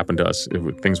anything happened to us,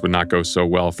 things would not go so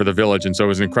well for the village. And so it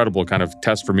was an incredible kind of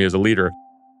test for me as a leader.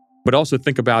 But also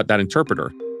think about that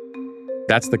interpreter.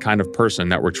 That's the kind of person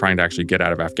that we're trying to actually get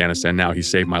out of Afghanistan now. He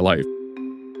saved my life.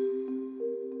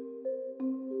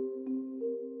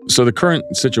 So the current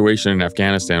situation in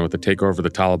Afghanistan with the takeover of the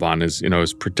Taliban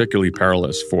is particularly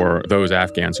perilous for those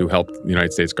Afghans who helped the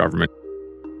United States government.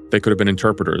 They could have been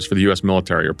interpreters for the U.S.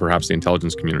 military or perhaps the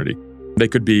intelligence community. They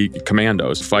could be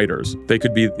commandos, fighters. They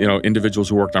could be, individuals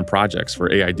who worked on projects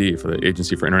for AID, for the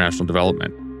Agency for International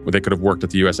Development, or they could have worked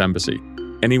at the U.S. Embassy.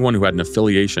 Anyone who had an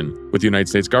affiliation with the United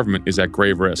States government is at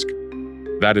grave risk.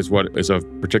 That is what is of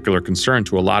particular concern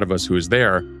to a lot of us who is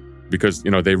there, because,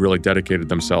 they really dedicated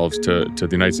themselves to the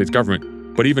United States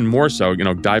government. But even more so,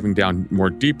 diving down more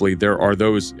deeply, there are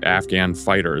those Afghan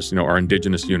fighters, our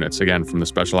indigenous units, again, from the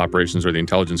special operations or the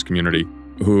intelligence community,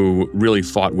 who really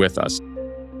fought with us.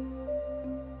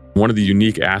 One of the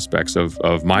unique aspects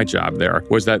of my job there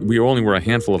was that we only were a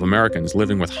handful of Americans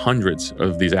living with hundreds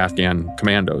of these Afghan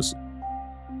commandos.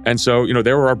 And so,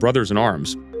 they were our brothers in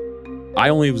arms. I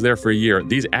only was there for a year.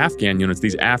 These Afghan units,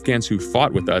 these Afghans who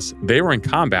fought with us, they were in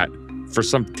combat for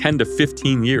some 10 to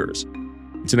 15 years.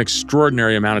 It's an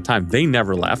extraordinary amount of time. They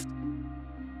never left.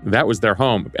 That was their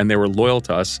home, and they were loyal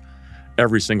to us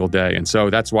every single day. And so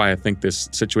that's why I think this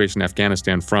situation in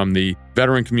Afghanistan, from the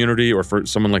veteran community or for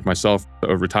someone like myself,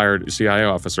 a retired CIA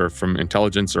officer from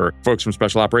intelligence or folks from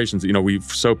special operations, we're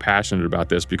so passionate about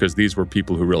this because these were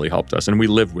people who really helped us. And we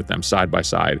lived with them side by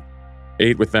side,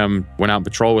 ate with them, went out on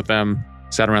patrol with them,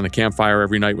 sat around the campfire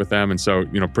every night with them. And so,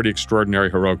 pretty extraordinary,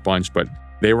 heroic bunch, but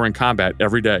they were in combat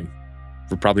every day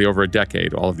for probably over a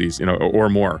decade, all of these, or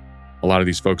more. A lot of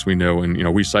these folks we knew,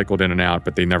 and, we cycled in and out,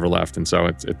 but they never left. And so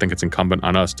I think it's incumbent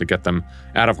on us to get them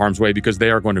out of harm's way because they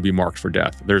are going to be marked for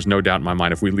death. There's no doubt in my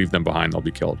mind, if we leave them behind, they'll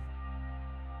be killed.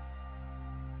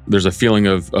 there's a feeling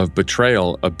of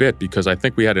betrayal a bit, because I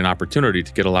think we had an opportunity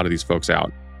to get a lot of these folks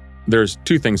out. There's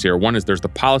two things here. One is there's the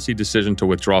policy decision to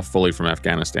withdraw fully from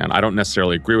Afghanistan. I don't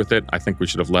necessarily agree with it. I think we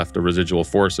should have left a residual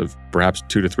force of perhaps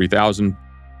 2,000 to 3,000.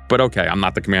 But okay, I'm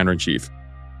not the commander-in-chief.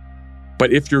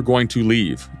 But if you're going to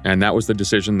leave, and that was the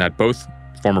decision that both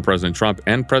former President Trump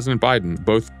and President Biden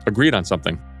both agreed on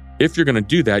something. If you're going to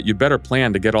do that, you better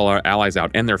plan to get all our allies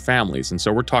out and their families. And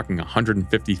so we're talking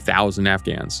 150,000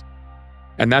 Afghans.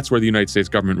 And that's where the United States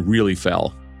government really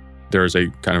fell. There's a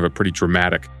kind of a pretty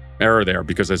dramatic error there,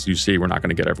 because as you see, we're not going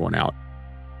to get everyone out.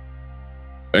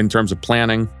 In terms of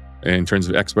planning, in terms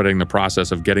of expediting the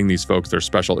process of getting these folks their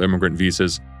special immigrant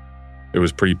visas, it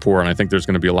was pretty poor. And I think there's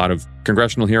going to be a lot of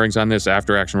congressional hearings on this,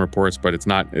 after action reports, but it's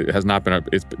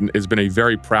been a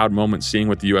very proud moment seeing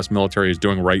what the U.S. military is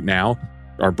doing right now.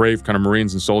 Our brave kind of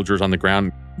Marines and soldiers on the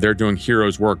ground, they're doing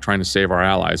heroes work trying to save our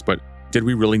allies. But did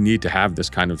we really need to have this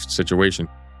kind of situation?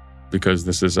 Because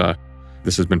this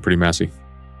has been pretty messy.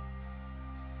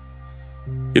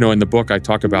 In the book, I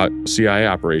talk about CIA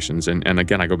operations. And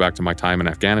again, I go back to my time in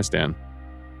Afghanistan.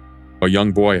 A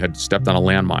young boy had stepped on a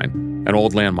landmine, an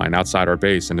old landmine outside our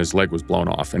base, and his leg was blown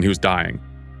off, and he was dying.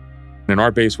 In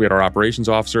our base, we had our operations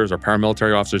officers, our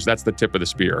paramilitary officers. That's the tip of the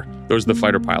spear. Those are the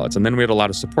fighter pilots. And then we had a lot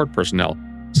of support personnel,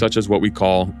 such as what we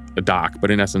call a doc,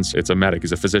 but in essence, it's a medic.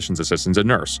 He's a physician's assistant, he's a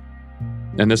nurse.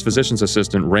 And this physician's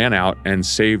assistant ran out and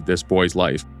saved this boy's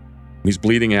life. He's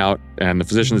bleeding out, and the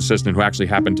physician's assistant, who actually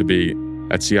happened to be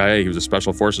at CIA, he was a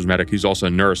special forces medic. He's also a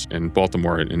nurse in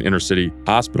Baltimore, in inner city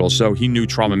hospital. So he knew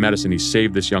trauma medicine. He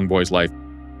saved this young boy's life.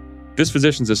 This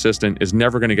physician's assistant is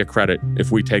never going to get credit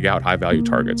if we take out high-value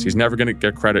targets. He's never going to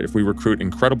get credit if we recruit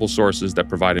incredible sources that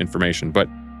provide information. But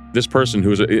this person,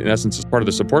 who is in essence part of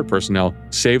the support personnel,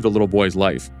 saved a little boy's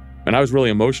life. And I was really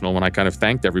emotional when I kind of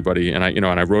thanked everybody, and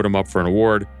I wrote him up for an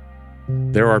award.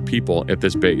 There are people at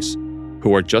this base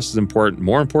who are just as important,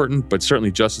 more important, but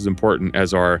certainly just as important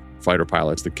as our fighter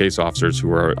pilots, the case officers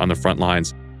who are on the front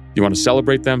lines. You want to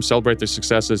celebrate them, celebrate their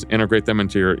successes, integrate them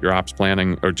into your ops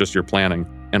planning, or just your planning.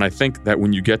 And I think that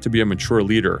when you get to be a mature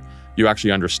leader, you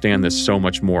actually understand this so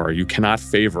much more. You cannot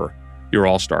favor your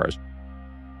all-stars.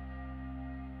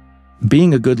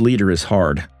 Being a good leader is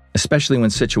hard, especially when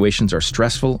situations are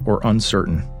stressful or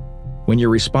uncertain. When you're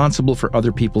responsible for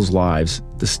other people's lives,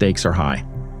 the stakes are high.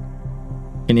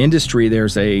 In industry,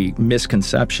 there's a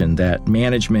misconception that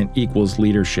management equals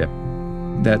leadership.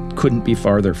 That couldn't be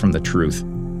farther from the truth.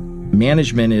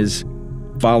 Management is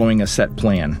following a set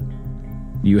plan.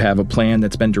 You have a plan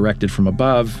that's been directed from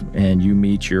above, and you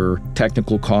meet your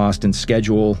technical cost and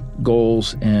schedule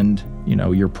goals, and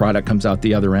your product comes out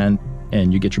the other end,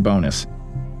 and you get your bonus.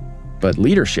 But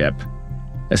leadership,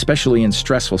 especially in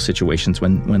stressful situations,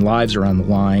 when lives are on the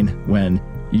line, when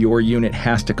your unit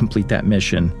has to complete that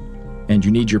mission, and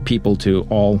you need your people to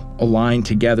all align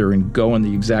together and go in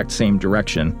the exact same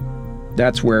direction,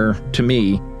 that's where, to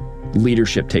me,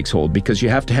 leadership takes hold, because you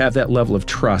have to have that level of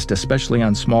trust, especially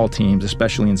on small teams,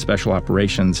 especially in special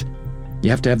operations. You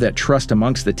have to have that trust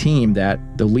amongst the team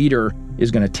that the leader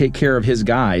is going to take care of his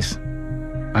guys.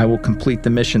 I will complete the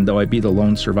mission, though I be the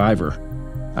lone survivor.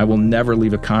 I will never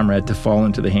leave a comrade to fall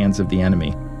into the hands of the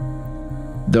enemy.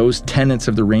 Those tenets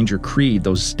of the Ranger Creed,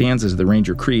 those stanzas of the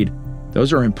Ranger Creed,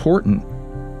 those are important.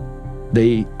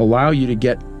 They allow you to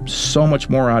get so much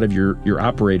more out of your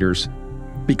operators,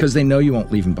 because they know you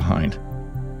won't leave them behind.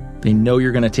 They know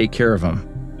you're going to take care of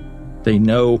them. They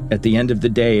know at the end of the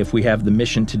day, if we have the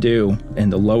mission to do,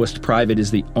 and the lowest private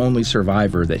is the only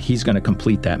survivor, that he's going to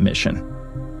complete that mission.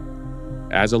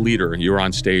 As a leader, you're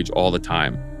on stage all the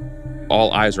time.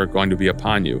 All eyes are going to be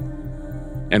upon you.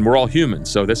 And we're all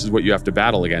humans, so this is what you have to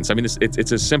battle against. I mean,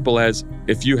 it's as simple as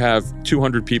if you have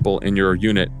 200 people in your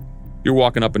unit, you're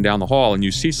walking up and down the hall and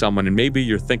you see someone, and maybe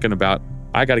you're thinking about,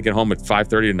 I got to get home at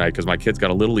 5:30 tonight because my kid's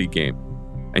got a Little League game,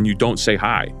 and you don't say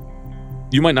hi.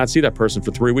 You might not see that person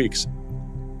for 3 weeks.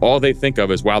 All they think of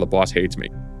is, wow, the boss hates me.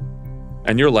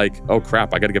 And you're like, oh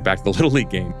crap, I got to get back to the Little League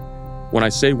game. When I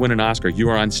say win an Oscar, you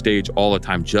are on stage all the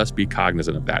time. Just be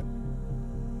cognizant of that.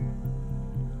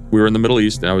 We were in the Middle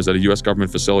East, and I was at a U.S.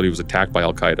 government facility. It was attacked by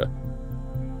Al-Qaeda.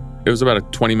 It was about a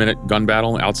 20-minute gun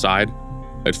battle outside.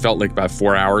 It felt like about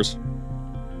 4 hours.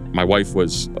 My wife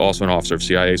was also an officer of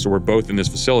CIA, so we're both in this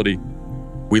facility.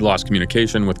 We lost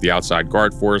communication with the outside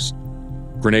guard force.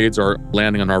 Grenades are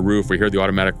landing on our roof. We hear the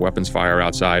automatic weapons fire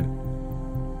outside.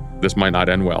 This might not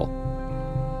end well.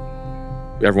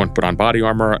 Everyone put on body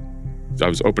armor. I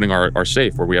was opening our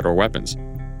safe where we had our weapons.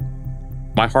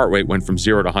 My heart rate went from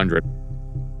 0 to 100.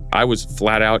 I was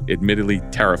flat out, admittedly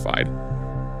terrified.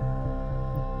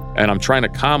 And I'm trying to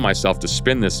calm myself to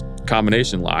spin this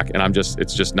combination lock, and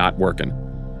it's just not working.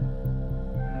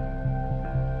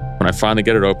 When I finally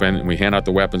get it open and we hand out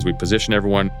the weapons, we position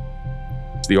everyone.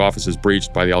 The office is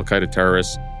breached by the Al-Qaeda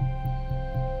terrorists.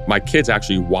 My kids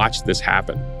actually watched this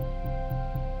happen.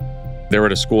 They were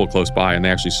at a school close by and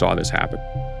they actually saw this happen.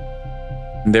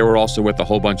 And they were also with a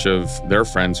whole bunch of their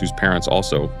friends whose parents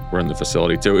also were in the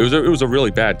facility too. It was a really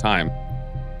bad time.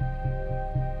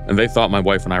 And they thought my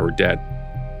wife and I were dead.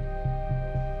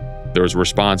 There was a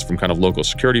response from kind of local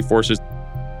security forces.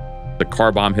 The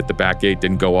car bomb hit the back gate,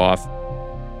 didn't go off.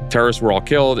 Terrorists were all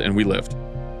killed and we lived.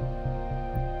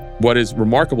 What is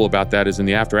remarkable about that is in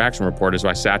the after-action report, as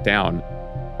I sat down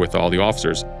with all the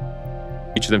officers,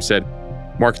 each of them said,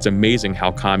 "Marc, it's amazing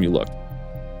how calm you looked."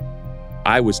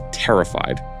 I was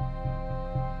terrified.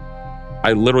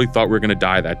 I literally thought we were going to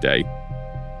die that day.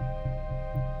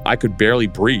 I could barely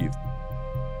breathe.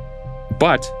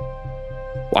 But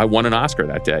I won an Oscar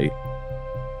that day.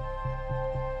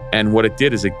 And what it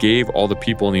did is it gave all the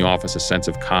people in the office a sense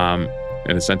of calm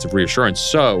and a sense of reassurance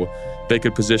so they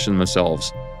could position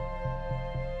themselves.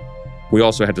 We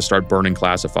also had to start burning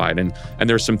classified. And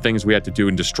there's some things we had to do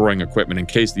in destroying equipment in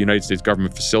case the United States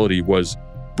government facility was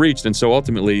breached. And so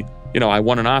ultimately, I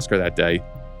won an Oscar that day.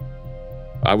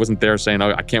 I wasn't there saying,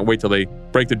 "Oh, I can't wait till they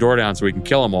break the door down so we can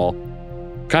kill them all."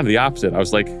 Kind of the opposite. I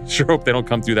was like, sure hope they don't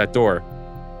come through that door.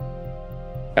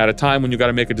 At a time when you got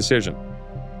to make a decision,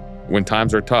 when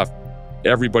times are tough,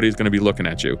 everybody's going to be looking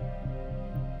at you.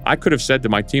 I could have said to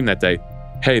my team that day,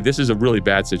 "Hey, this is a really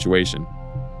bad situation,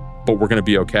 but we're going to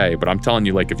be okay." But I'm telling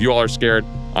you, if you all are scared,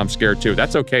 I'm scared too.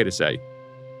 That's okay to say.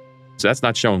 So that's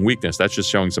not showing weakness. That's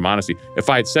just showing some honesty. If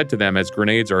I had said to them as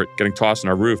grenades are getting tossed on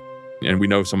our roof and we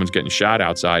know someone's getting shot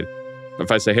outside,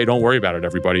 if I say, "Hey, don't worry about it,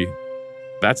 everybody,"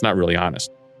 that's not really honest.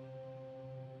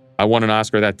 I won an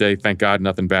Oscar that day. Thank God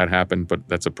nothing bad happened, but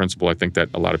that's a principle I think that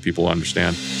a lot of people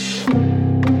understand.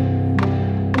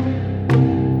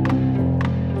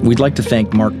 We'd like to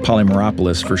thank Marc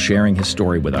Polymeropoulos for sharing his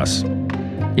story with us.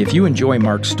 If you enjoy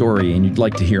Marc's story and you'd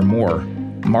like to hear more,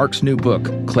 Marc's new book,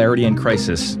 Clarity in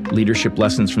Crisis: Leadership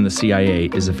Lessons from the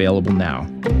CIA, is available now.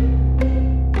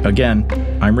 Again,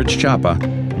 I'm Rich Chapa,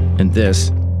 and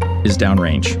this is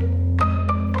Downrange.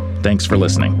 Thanks for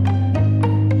listening.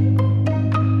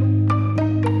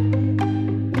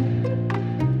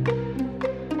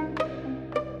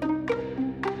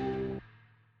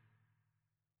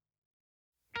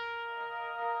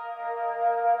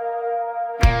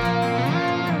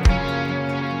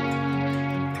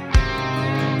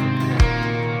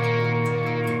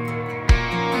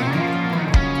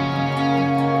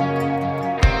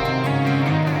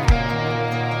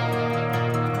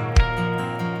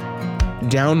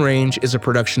 Downrange is a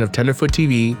production of Tenderfoot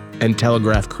TV and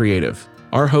Telegraph Creative.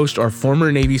 Our hosts are former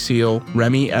Navy SEAL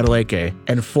Remy Adeleke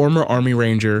and former Army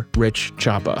Ranger Rich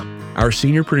Chapa. Our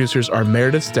senior producers are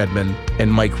Meredith Stedman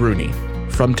and Mike Rooney.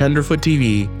 From Tenderfoot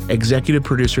TV, executive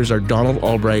producers are Donald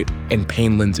Albright and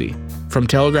Payne Lindsay. From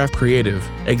Telegraph Creative,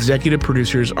 executive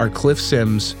producers are Cliff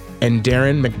Sims and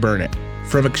Darren McBurnett.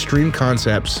 From Extreme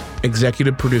Concepts,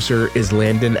 executive producer is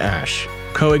Landon Ash.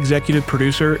 Co-executive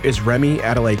producer is Remy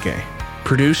Adeleke.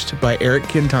 Produced by Eric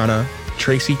Quintana,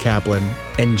 Tracy Kaplan,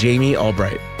 and Jamie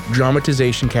Albright.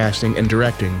 Dramatization, casting, and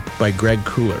directing by Greg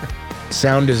Cooler.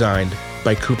 Sound designed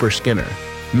by Cooper Skinner.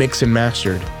 Mix and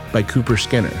mastered by Cooper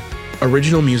Skinner.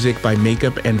 Original music by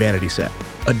Makeup and Vanity Set.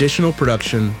 Additional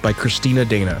production by Christina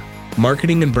Dana.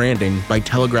 Marketing and branding by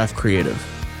Telegraph Creative.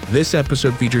 This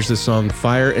episode features the song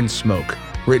Fire and Smoke,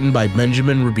 written by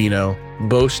Benjamin Rubino,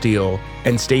 Bo Steele,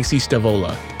 and Stacy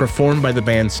Stavola, performed by the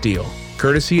band Steele,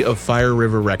 courtesy of Fire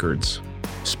River Records.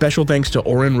 Special thanks to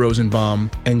Oren Rosenbaum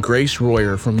and Grace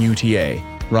Royer from UTA,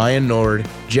 Ryan Nord,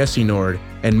 Jesse Nord,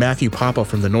 and Matthew Papa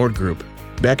from the Nord Group,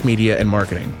 Beck Media and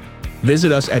Marketing.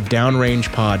 Visit us at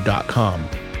downrangepod.com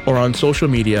or on social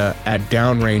media at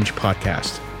Downrange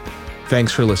Podcast.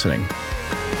 Thanks for listening.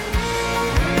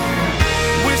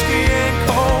 Whiskey and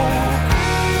coke,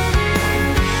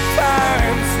 fire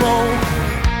and smoke.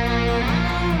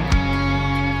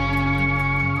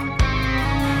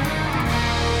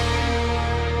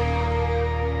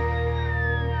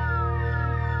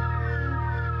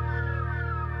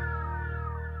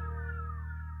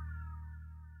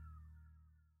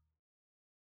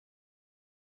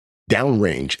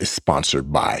 Downrange is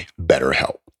sponsored by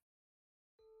BetterHelp.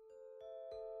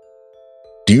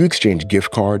 Do you exchange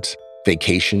gift cards,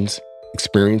 vacations,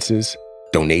 experiences,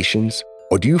 donations,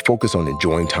 or do you focus on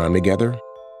enjoying time together?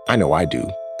 I know I do.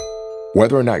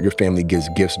 Whether or not your family gives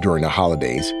gifts during the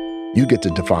holidays, you get to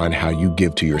define how you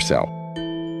give to yourself.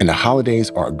 And the holidays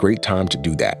are a great time to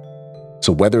do that.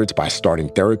 So whether it's by starting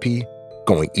therapy,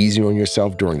 going easy on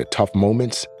yourself during the tough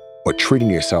moments, or treating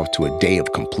yourself to a day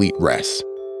of complete rest,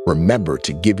 remember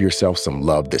to give yourself some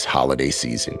love this holiday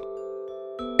season.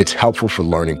 It's helpful for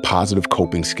learning positive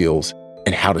coping skills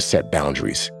and how to set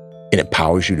boundaries. It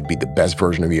empowers you to be the best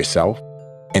version of yourself,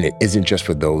 and it isn't just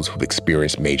for those who've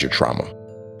experienced major trauma.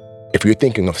 If you're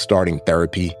thinking of starting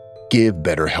therapy, give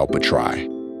BetterHelp a try.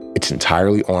 It's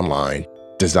entirely online,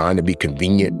 designed to be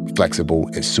convenient, flexible,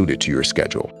 and suited to your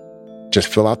schedule. Just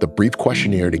fill out the brief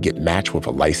questionnaire to get matched with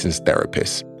a licensed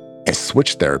therapist and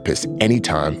switch therapists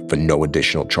anytime for no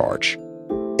additional charge.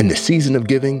 In the season of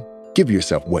giving, give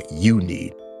yourself what you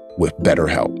need with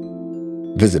BetterHelp.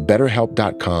 Visit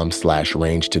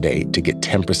BetterHelp.com/range today to get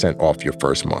 10% off your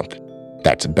first month.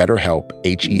 That's BetterHelp,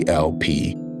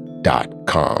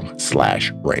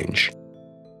 HELP.com/range.